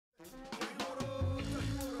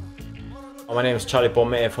My name is Charlie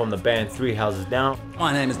Bourmet from the band 3 Houses Down.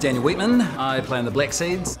 My name is Daniel Wheatman. I play in the Black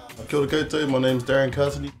Seeds. Kia ora koutou, my name's Darren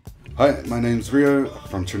Cassidy. Hi, my name's Rio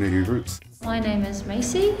from Trinity Roots. My name is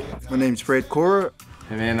Macy. My name's Fred Cora.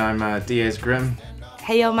 Hey man, I'm Diaz Grimm.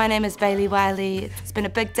 Hey yo, my name is Bailey Wiley. It's been a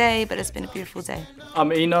big day, but it's been a beautiful day.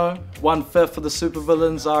 I'm Eno, 1/5 of the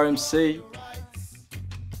Supervillains RMC.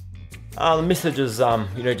 The message is,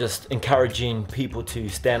 just encouraging people to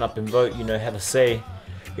stand up and vote, have a say.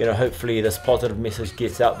 Hopefully this positive message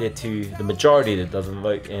gets out there to the majority that doesn't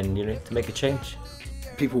vote and, to make a change.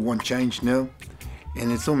 People want change now,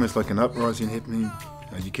 and it's almost like an uprising happening.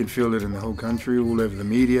 You can feel it in the whole country, all over the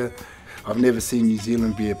media. I've never seen New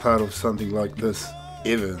Zealand be a part of something like this,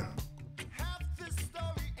 ever.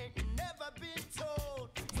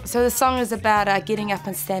 So the song is about getting up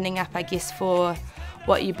and standing up, I guess, for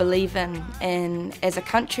what you believe in. And as a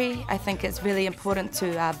country, I think it's really important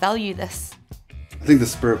to value this. I think the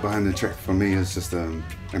spirit behind the track for me is just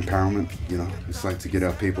empowerment, It's like to get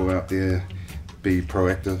our people out there, be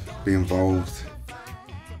proactive, be involved.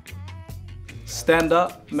 Stand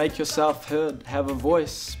up, make yourself heard, have a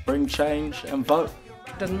voice, bring change and vote.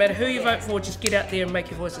 Doesn't matter who you vote for, just get out there and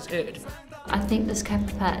make your voices heard. I think this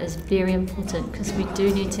campus part is very important because we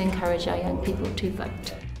do need to encourage our young people to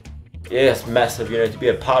vote. Yeah, it's massive, to be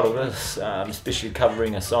a part of this, especially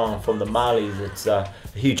covering a song from the Marleys. It's a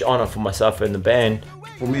huge honour for myself and the band.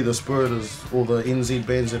 For me, the spirit is all the NZ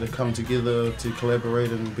bands that have come together to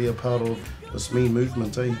collaborate and be a part of this Me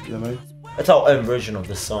movement, It's our own version of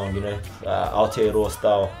this song, Aotearoa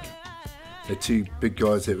style. The two big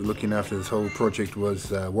guys that were looking after this whole project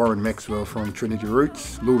was Warren Maxwell from Trinity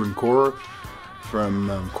Roots, Lauren Cora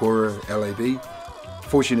from Cora LAB.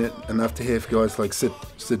 Fortunate enough to have guys like Sid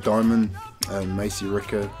Diamond, Macy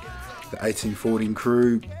Ricker, the 1814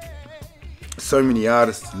 crew, so many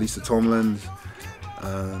artists, Lisa Tomlin,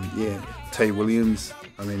 Tay Williams.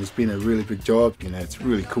 I mean, it's been a really big job. It's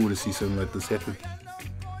really cool to see something like this happen.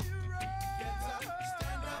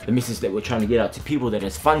 The message that we're trying to get out to people that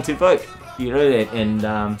it's fun to vote, and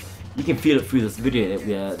you can feel it through this video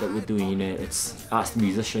that we're doing. It's us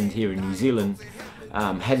musicians here in New Zealand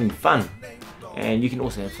having fun. And you can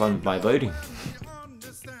also have fun by voting.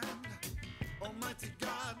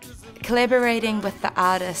 Collaborating with the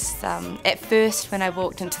artists, at first when I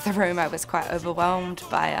walked into the room I was quite overwhelmed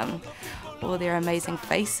by all their amazing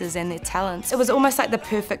faces and their talents. It was almost like the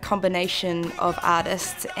perfect combination of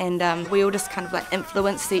artists, and we all just kind of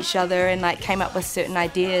influenced each other and came up with certain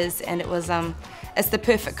ideas, and it's the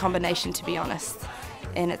perfect combination, to be honest.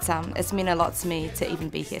 And it's meant a lot to me to even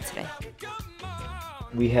be here today.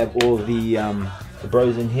 We have all the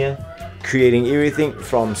bros in here creating everything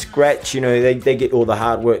from scratch. They get all the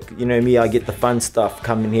hard work. Me, I get the fun stuff,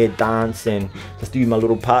 come in here, dance and just do my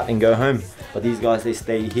little part and go home. But these guys, they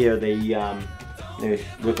stay here, they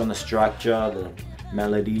work on the structure, the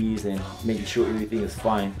melodies, and making sure everything is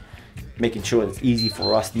fine, making sure it's easy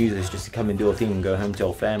for us musicians just to come and do our thing and go home to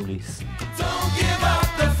our families.